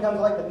gloom becomes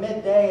like the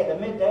midday. At the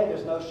midday,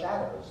 there's no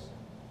shadows.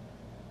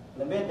 In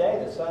the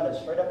midday, the sun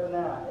is straight up in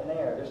the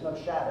air. There's no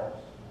shadows.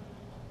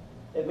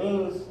 It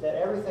means that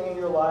everything in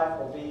your life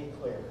will be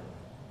clear.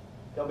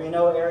 There'll be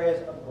no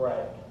areas of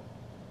gray.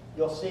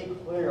 You'll see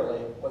clearly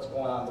what's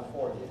going on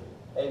before you.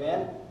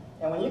 Amen?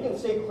 And when you can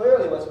see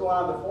clearly what's going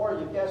on before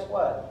you, guess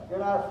what? You're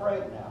not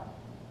afraid now.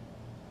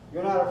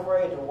 You're not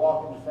afraid to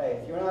walk in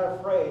faith. You're not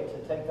afraid to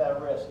take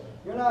that risk.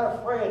 You're not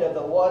afraid of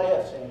the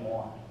what-ifs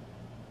anymore.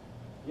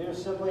 You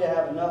just simply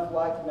have enough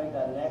light to make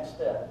that next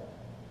step.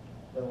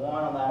 The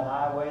one on that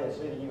highway that's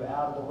leading you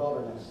out of the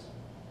wilderness.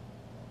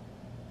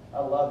 I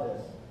love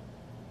this.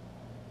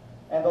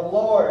 And the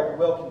Lord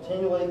will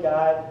continually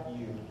guide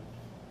you.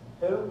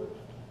 Who?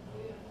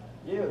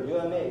 You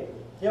and me.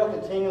 He'll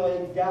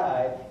continually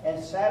guide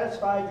and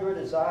satisfy your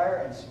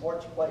desire in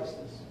scorched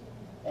places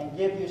and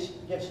give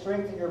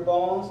strength to your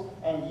bones,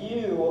 and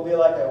you will be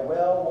like a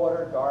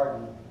well-watered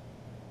garden,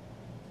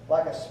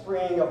 like a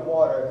spring of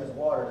water whose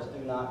waters do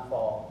not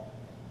fall.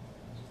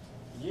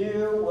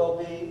 You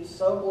will be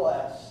so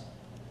blessed,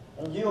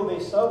 and you will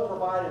be so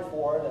provided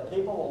for that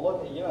people will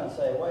look at you and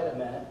say, wait a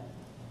minute,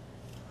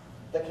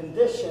 the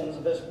conditions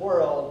of this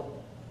world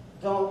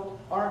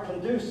aren't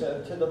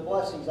conducive to the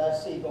blessings I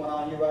see going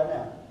on in you right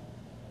now.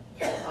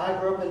 I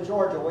grew up in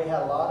Georgia. We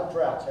had a lot of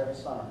droughts every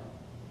summer.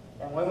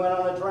 And when we went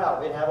on a drought,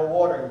 we'd have a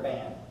watering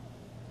ban.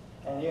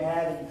 And you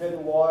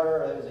couldn't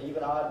water, it was an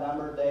even odd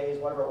number of days,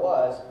 whatever it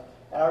was.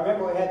 And I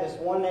remember we had this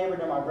one neighbor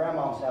near my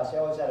grandma's house. He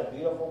always had a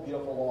beautiful,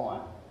 beautiful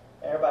lawn.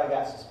 Everybody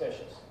got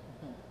suspicious.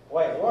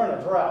 Wait, we're in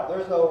a drought.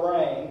 There's no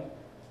rain.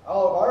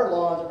 All of our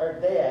lawns are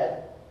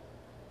dead.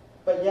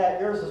 But yet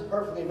yours is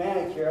perfectly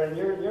manicured and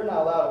you're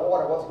not allowed to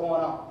water. What's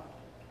going on?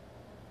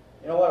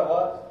 You know what it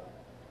was?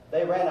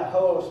 They ran a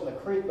hose from the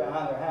creek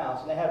behind their house,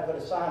 and they had to put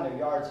a sign in their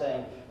yard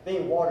saying,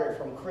 being watered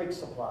from creek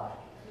supply.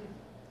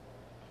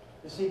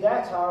 You see,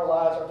 that's how our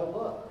lives are to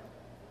look.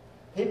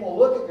 People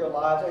look at your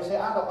lives, they say,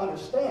 I don't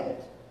understand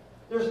it.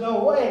 There's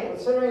no way,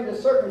 considering the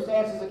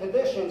circumstances, the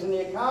conditions, and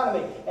the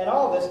economy, and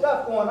all this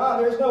stuff going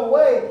on, there's no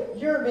way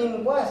you're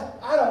being blessed.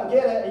 I don't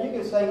get it. And you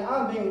can say,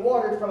 I'm being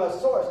watered from a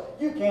source.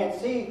 You can't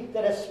see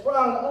that it's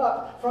sprung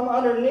up from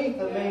underneath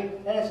of me,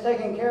 and it's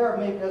taking care of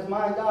me because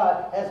my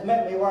God has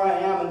met me where I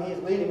am, and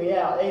He's leading me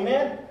out.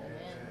 Amen? Amen.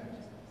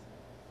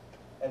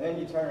 And then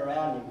you turn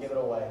around and you give it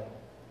away.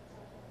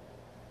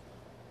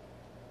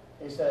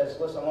 He says,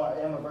 listen, I want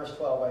to end with verse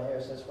 12 right here.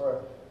 It says,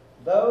 for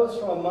those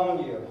from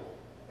among you,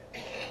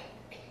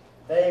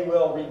 they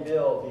will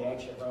rebuild the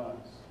ancient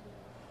ruins.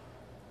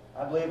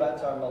 I believe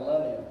that's our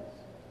millennials.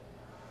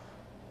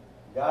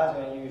 God's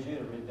going to use you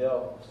to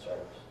rebuild this church.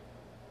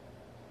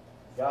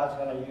 God's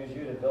going to use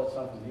you to build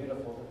something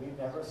beautiful that we've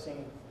never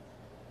seen.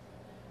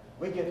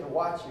 We get to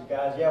watch you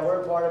guys. Yeah,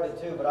 we're a part of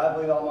it too, but I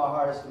believe all my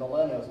heart it's the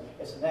millennials.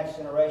 It's the next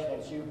generation.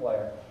 It's you,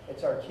 Blair.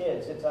 It's our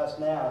kids. It's us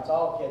now. It's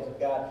all kids of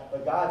God.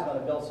 But God's going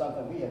to build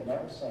something we have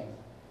never seen.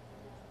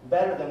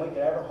 Better than we could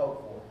ever hope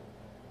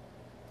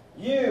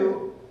for.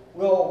 You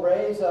will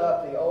raise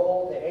up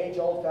the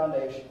age-old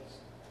foundations,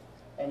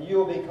 and you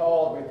will be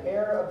called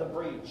repairer of the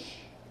breach,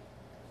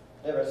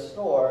 the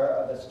restorer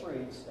of the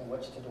streets in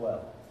which to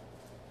dwell.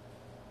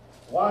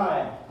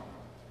 Why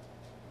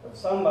would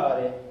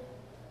somebody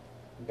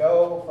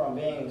go from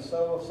being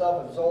so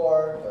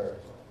self-absorbed or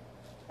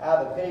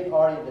out of the pity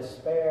party of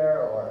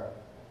despair or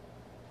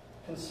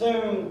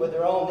consumed with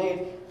their own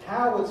needs?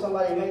 How would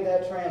somebody make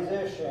that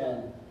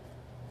transition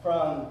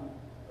from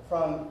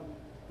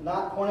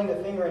not pointing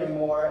the finger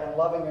anymore and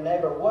loving your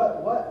neighbor?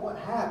 What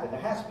happened? There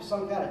has to be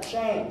some kind of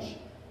change.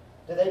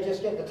 Did they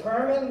just get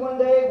determined one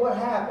day? What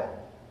happened?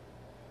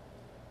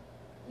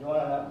 You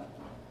want to know?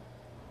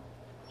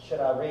 Should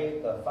I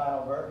read the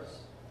final verse?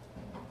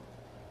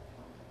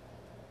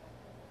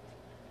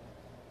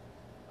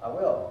 I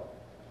will.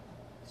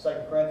 2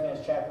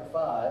 Corinthians chapter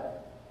 5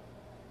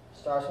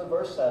 starts with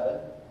verse 7.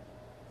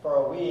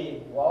 For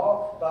we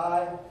walk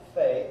by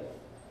faith,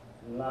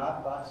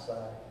 not by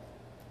sight.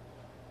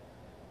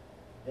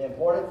 The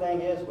important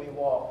thing is we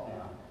walk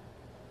now.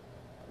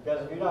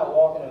 Because if you're not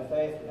walking in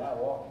faith, you're not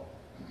walking.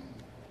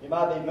 You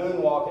might be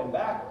moonwalking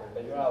backward,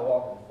 but you're not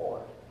walking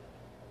forward.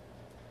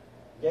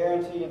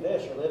 Guarantee you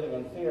this, you're living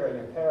in fear and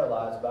you're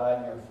paralyzed by it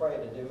and you're afraid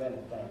to do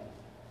anything.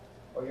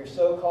 Or you're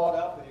so caught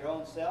up with your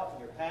own self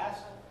and your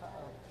past.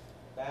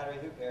 Battery,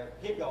 who cares?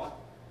 Keep going.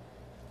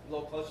 A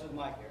little closer to the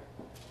mic here.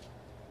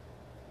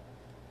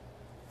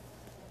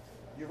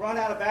 You run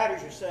out of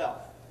batteries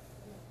yourself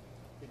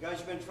because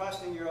you've been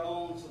trusting your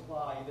own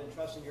supply. You've been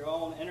trusting your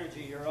own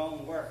energy, your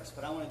own works.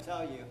 But I want to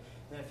tell you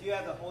that if you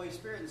have the Holy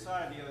Spirit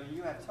inside of you and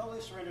you have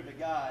totally surrendered to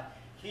God,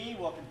 He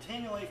will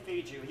continually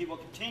feed you. He will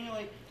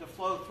continually to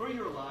flow through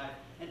your life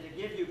and to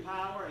give you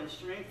power and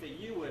strength that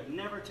you would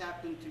never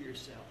tap into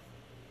yourself.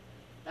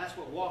 That's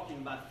what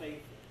walking by faith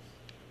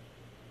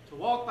is. To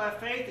walk by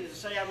faith is to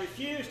say, I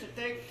refuse to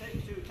take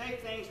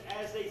things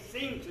as they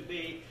seem to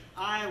be.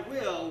 I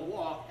will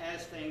walk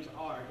as things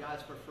are,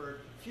 God's preferred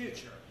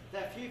future.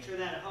 That future,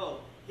 that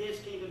hope, His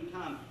kingdom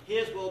come,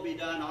 His will be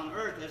done on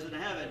earth as in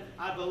heaven.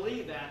 I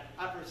believe that.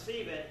 I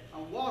perceive it.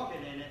 I'm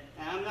walking in it.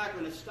 And I'm not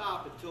going to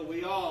stop until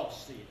we all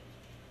see it.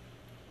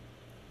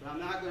 But I'm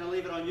not going to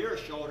leave it on your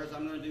shoulders.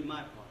 I'm going to do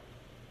my part.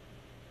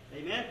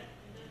 Amen?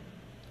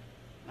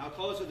 Now I'll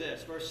close with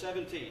this. Verse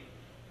 17.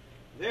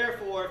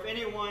 Therefore, if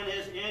anyone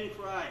is in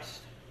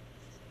Christ,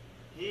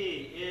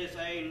 he is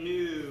a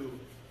new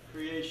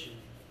creation.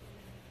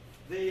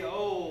 The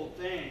old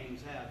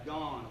things have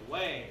gone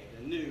away.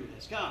 The new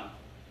has come.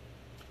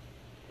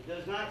 It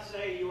does not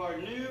say you are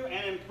new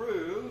and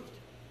improved.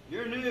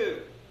 You're new.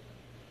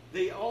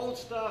 The old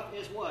stuff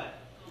is what?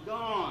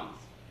 Gone.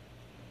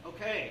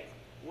 Okay,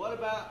 what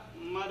about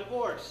my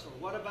divorce? Or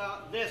what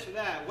about this or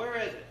that? Where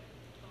is it?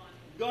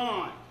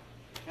 Gone.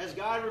 Has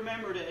God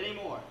remembered it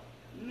anymore?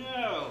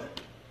 No.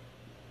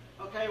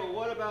 Okay, well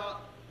what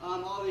about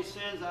all these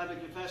sins I've been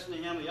confessing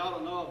to Him that y'all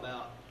don't know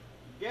about?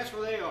 Guess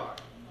where they are?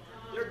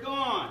 They're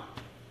gone.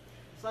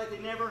 It's like they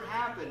never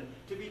happened.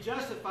 To be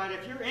justified,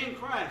 if you're in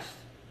Christ,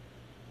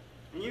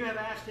 and you have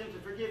asked Him to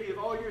forgive you of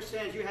all your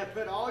sins, you have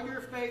put all your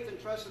faith and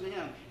trust in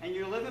Him, and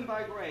you're living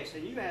by grace,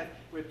 and you have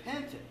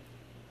repented.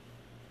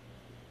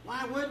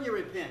 Why wouldn't you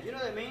repent? You know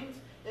what it means?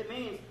 It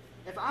means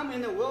if I'm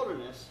in the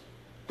wilderness,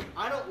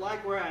 I don't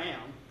like where I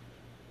am,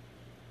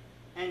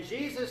 and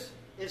Jesus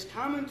is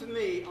coming to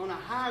me on a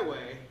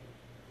highway,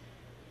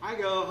 I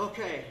go,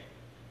 okay,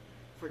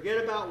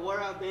 forget about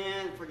where I've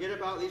been, forget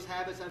about these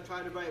habits I've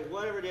tried to break,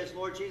 whatever it is,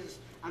 Lord Jesus,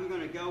 I'm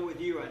going to go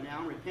with you right now.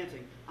 I'm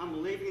repenting.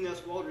 I'm leaving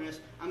this wilderness.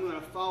 I'm going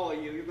to follow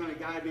you. You're going to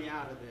guide me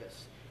out of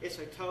this. It's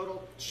a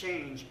total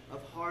change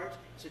of heart.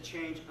 It's a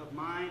change of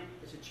mind.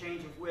 It's a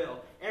change of will.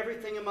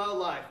 Everything in my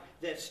life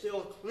that's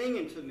still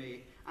clinging to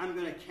me, I'm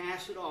going to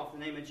cast it off in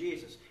the name of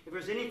Jesus. If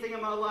there's anything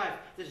in my life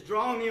that's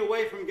drawing me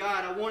away from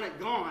God, I want it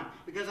gone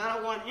because I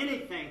don't want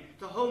anything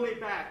to hold me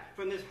back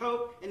from this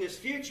hope and this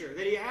future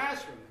that He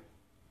has for me.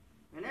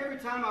 And every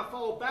time I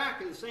fall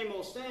back in the same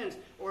old sins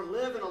or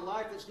live in a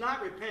life that's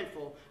not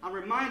repentful, I'm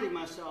reminding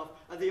myself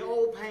of the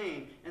old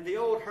pain and the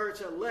old hurts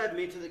that led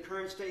me to the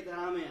current state that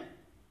I'm in.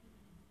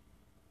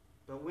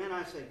 But when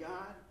I say,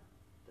 God,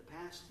 the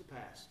past is the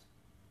past.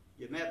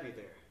 You met me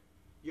there.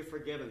 You've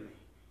forgiven me.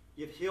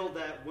 You've healed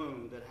that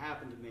wound that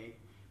happened to me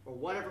or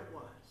whatever it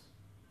was.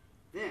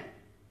 Then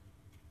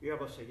you're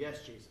able to say,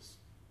 yes, Jesus,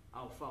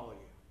 I'll follow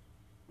you.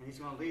 And He's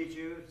going to lead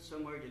you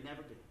somewhere you've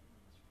never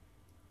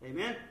been.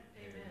 Amen?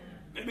 Amen.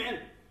 Amen.